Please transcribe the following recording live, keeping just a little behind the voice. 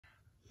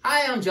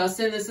Hi, I'm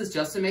Justin. This is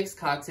Justin Makes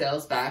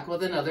Cocktails, back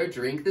with another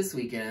drink this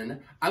weekend.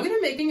 I'm going to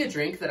be making a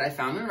drink that I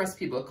found in a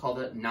recipe book called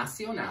a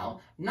Naciónal.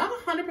 Not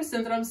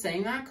 100% that I'm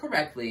saying that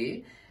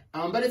correctly,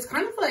 but it's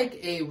kind of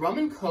like a rum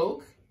and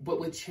coke,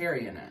 but with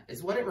cherry in it,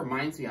 is what it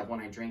reminds me of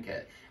when I drink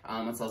it.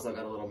 It's also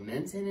got a little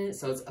mint in it,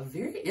 so it's a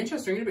very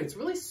interesting drink. It's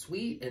really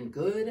sweet and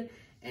good,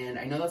 and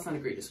I know that's not a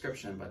great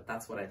description, but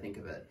that's what I think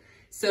of it.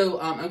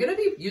 So I'm going to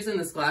be using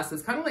this glass.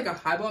 It's kind of like a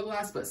highball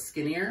glass, but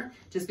skinnier,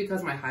 just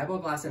because my highball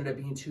glass ended up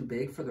being too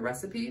big for the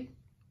recipe.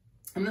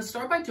 I'm going to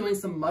start by doing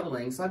some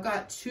muddling. So I've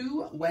got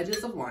 2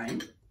 wedges of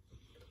lime.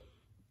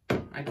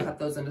 I cut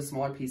those into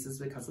smaller pieces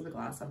because of the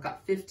glass. I've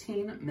got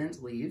 15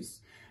 mint leaves.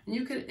 And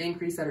you could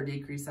increase that or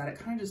decrease that. It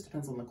kind of just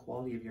depends on the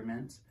quality of your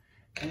mint.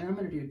 And then I'm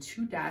going to do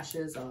 2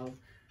 dashes of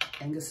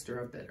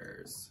Angostura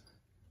bitters.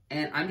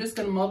 And I'm just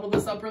going to muddle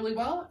this up really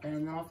well,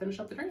 and then I'll finish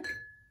up the drink.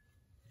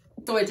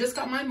 So I just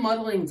got my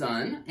muddling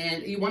done,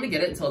 and you want to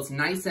get it until it's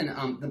nice and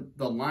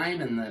the lime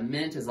and the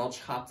mint is all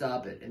chopped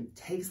up. It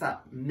takes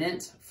that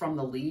mint from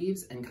the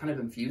leaves and kind of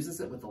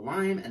infuses it with the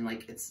lime, and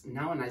like it's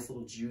now a nice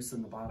little juice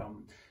in the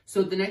bottom.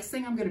 So the next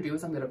thing I'm going to do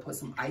is I'm going to put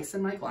some ice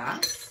in my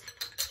glass.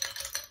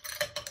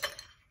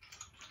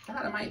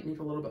 That I might need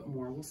a little bit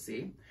more, we'll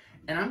see.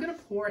 And I'm going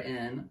to pour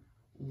in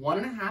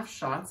 1.5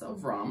 shots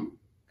of rum.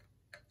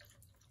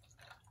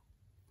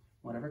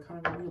 Whatever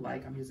kind of rum you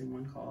like. I'm using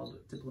one called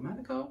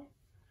Diplomatico.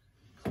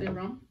 Clear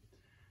rum.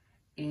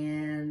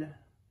 And,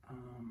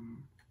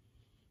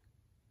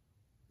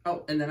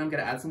 oh, and then I'm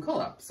going to add some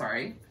cola.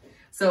 Sorry.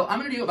 So I'm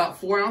going to do about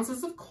 4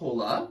 ounces of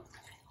cola.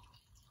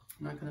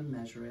 I'm not going to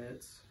measure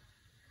it.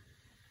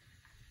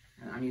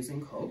 And I'm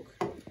using Coke.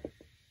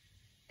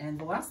 And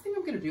the last thing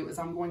I'm going to do is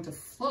I'm going to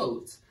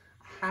float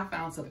a 1/2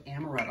 ounce of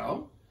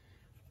amaretto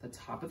at the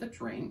top of the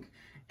drink.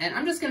 And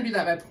I'm just going to do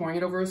that by pouring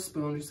it over a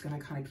spoon. Just going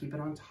to kind of keep it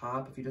on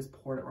top. If you just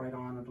poured it right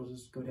on, it'll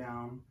just go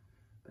down.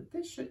 But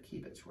this should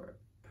keep it to where it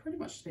pretty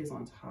much stays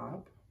on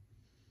top.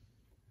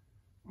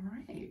 All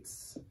right.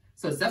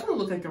 So it's definitely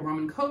look like a rum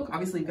and coke.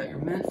 Obviously, you've got your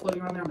mint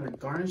floating around there. I'm going to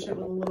garnish it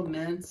with a little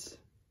mint.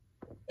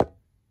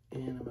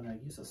 And I'm going to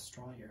use a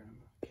straw here. And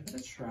give it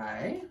a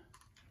try.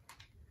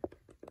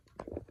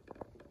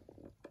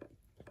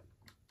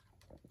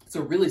 It's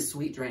a really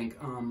sweet drink.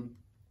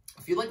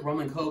 If you like rum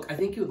and coke, I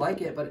think you would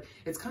like it, but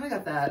it's kind of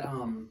got that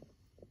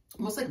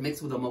almost like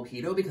mixed with a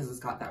mojito because it's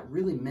got that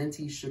really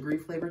minty, sugary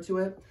flavor to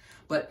it.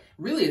 But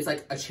really, it's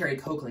like a cherry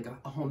coke, like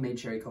a homemade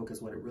cherry coke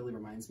is what it really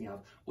reminds me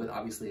of, with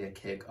obviously a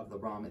kick of the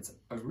rum. It's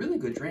a really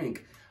good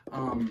drink.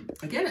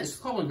 Again, it's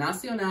just called a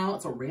Nacional.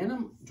 It's a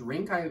random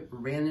drink I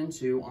ran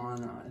into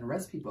on in a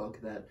recipe book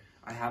that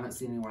I haven't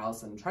seen anywhere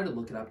else, and tried to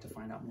look it up to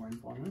find out more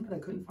info on it, but I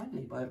couldn't find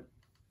any. But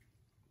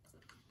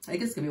I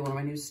think it's gonna be one of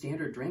my new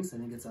standard drinks. I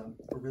think it's a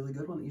really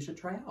good one that you should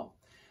try out.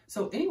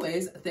 So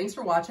anyways, thanks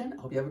for watching. I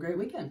hope you have a great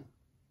weekend.